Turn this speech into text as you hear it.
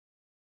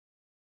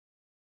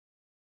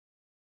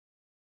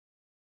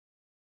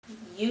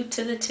You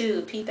to the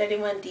tube,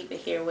 P31 Diva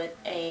here with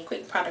a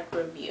quick product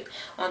review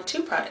on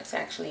two products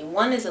actually.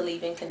 One is a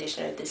leave-in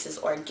conditioner. This is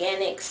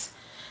Organics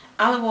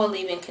Olive Oil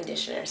Leave-In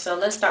Conditioner. So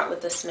let's start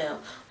with the smell.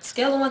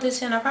 Scale of 1 to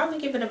 10, I'll probably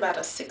give it about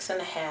a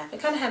 6.5. It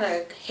kind of had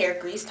a hair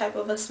grease type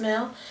of a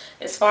smell.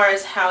 As far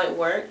as how it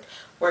worked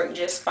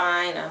just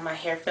fine. My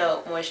hair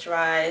felt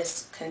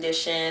moisturized,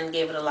 conditioned,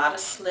 gave it a lot of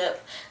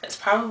slip. That's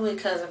probably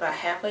because about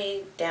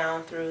halfway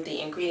down through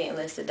the ingredient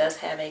list it does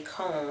have a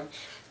cone.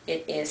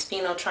 It is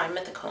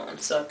phenyltrimethicone,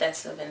 so if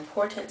that's of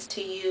importance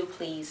to you,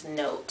 please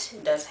note.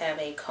 It does have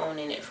a cone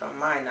in it from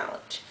my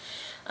knowledge.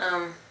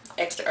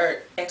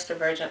 Extra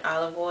virgin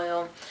olive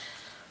oil.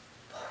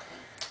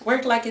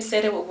 Worked like it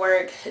said it would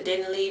work. It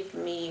didn't leave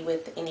me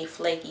with any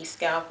flaky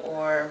scalp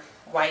or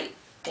white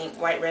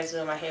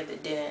residue in my hair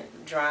that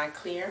didn't dry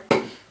clear.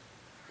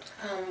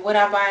 Would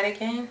I buy it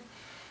again?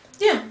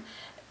 Yeah.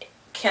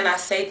 Can I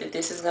say that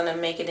this is going to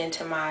make it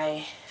into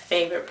my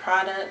favorite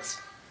products?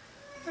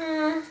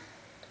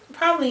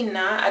 Probably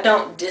not. I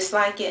don't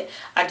dislike it.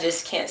 I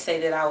just can't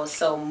say that I was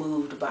so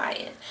moved by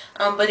it.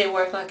 But it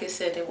worked like it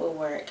said it would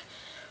work.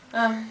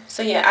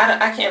 So yeah,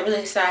 I can't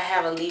really say I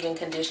have a leave-in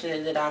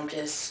conditioner that I'm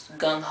just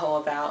gung-ho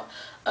about,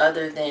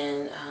 other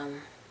than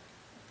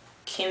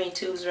Kimmy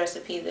Tube's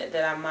recipe that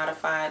I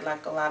modified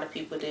like a lot of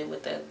people did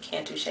with the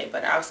Cantu Shea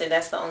Butter. I would say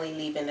that's the only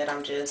leave-in that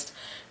I'm just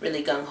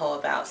really gung-ho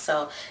about.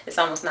 So it's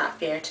almost not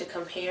fair to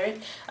compare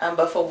it.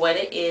 But for what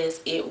it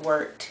is, it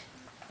worked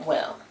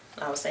well.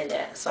 I would say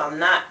that. So I'm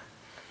not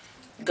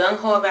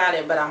gung-ho about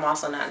it, but I'm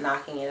also not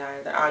knocking it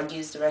either. I'll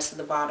use the rest of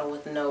the bottle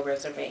with no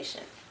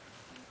reservation.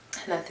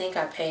 And I think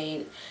I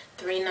paid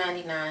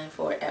 $3.99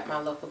 for it at my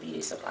local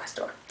beauty supply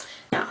store.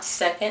 Now,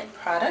 second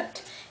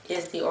product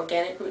is the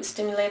Organic Root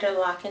Stimulator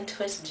Lock and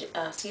Twist,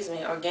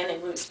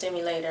 Organic Root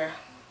Stimulator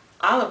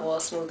Olive Oil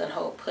Smooth and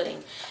Hold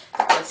Pudding.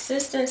 The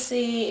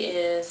consistency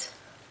is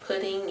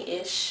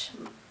pudding-ish.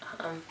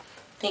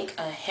 Think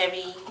a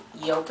heavy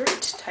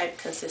yogurt type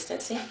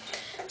consistency.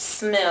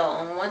 Smell,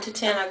 on 1 to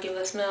 10, I'll give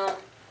it a smell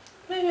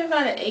maybe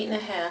about an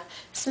 8.5.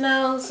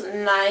 Smells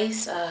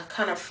nice,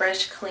 kind of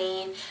fresh,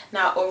 clean,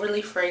 not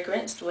overly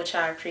fragranced, which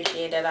I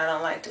appreciate. That I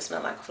don't like to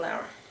smell like a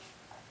flower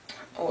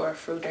or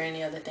fruit or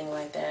any other thing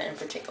like that in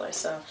particular.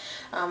 So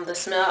the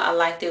smell I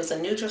liked. It was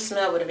a neutral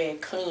smell but a very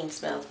clean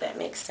smell, if that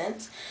makes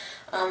sense.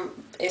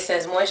 It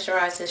says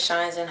moisturizes,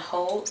 shines, and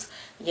holds.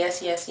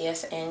 Yes, yes,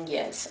 yes, and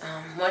yes.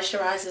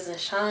 Moisturizes and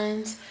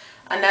shines.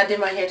 I did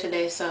my hair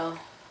today, so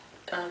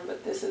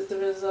but this is the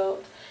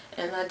result.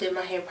 And I did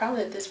my hair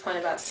probably at this point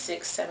about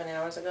 6-7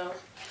 hours ago.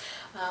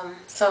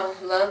 So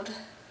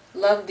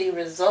loved the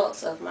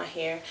results of my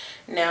hair.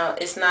 Now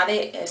it's not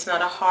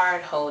a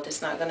hard hold.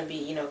 It's not going to be,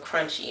 you know,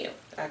 crunchy.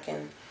 I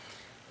can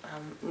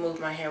move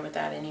my hair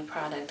without any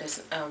product.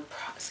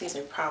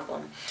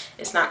 Problem.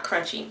 It's not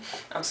crunchy.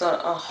 So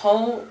a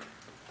hold.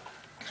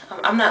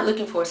 I'm not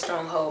looking for a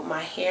strong hold.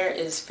 My hair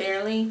is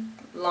fairly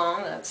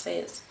long. I'd say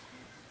it's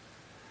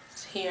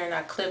here, and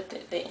I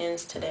clipped the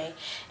ends today.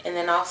 And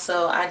then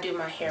also I do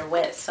my hair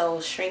wet,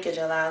 so shrinkage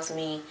allows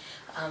me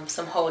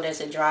some hold as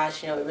it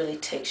dries. You know, it really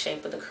takes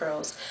shape of the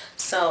curls.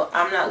 So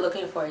I'm not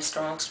looking for a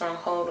strong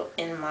hold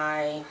in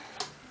my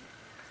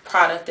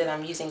product that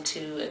I'm using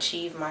to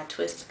achieve my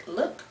twist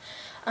look.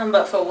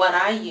 But for what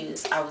I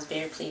use, I was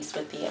very pleased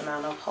with the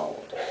amount of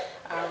hold.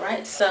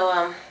 Alright,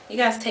 so you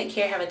guys take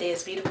care. Have a day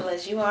as beautiful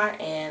as you are,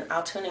 and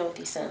I'll tune in with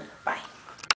you soon. Bye.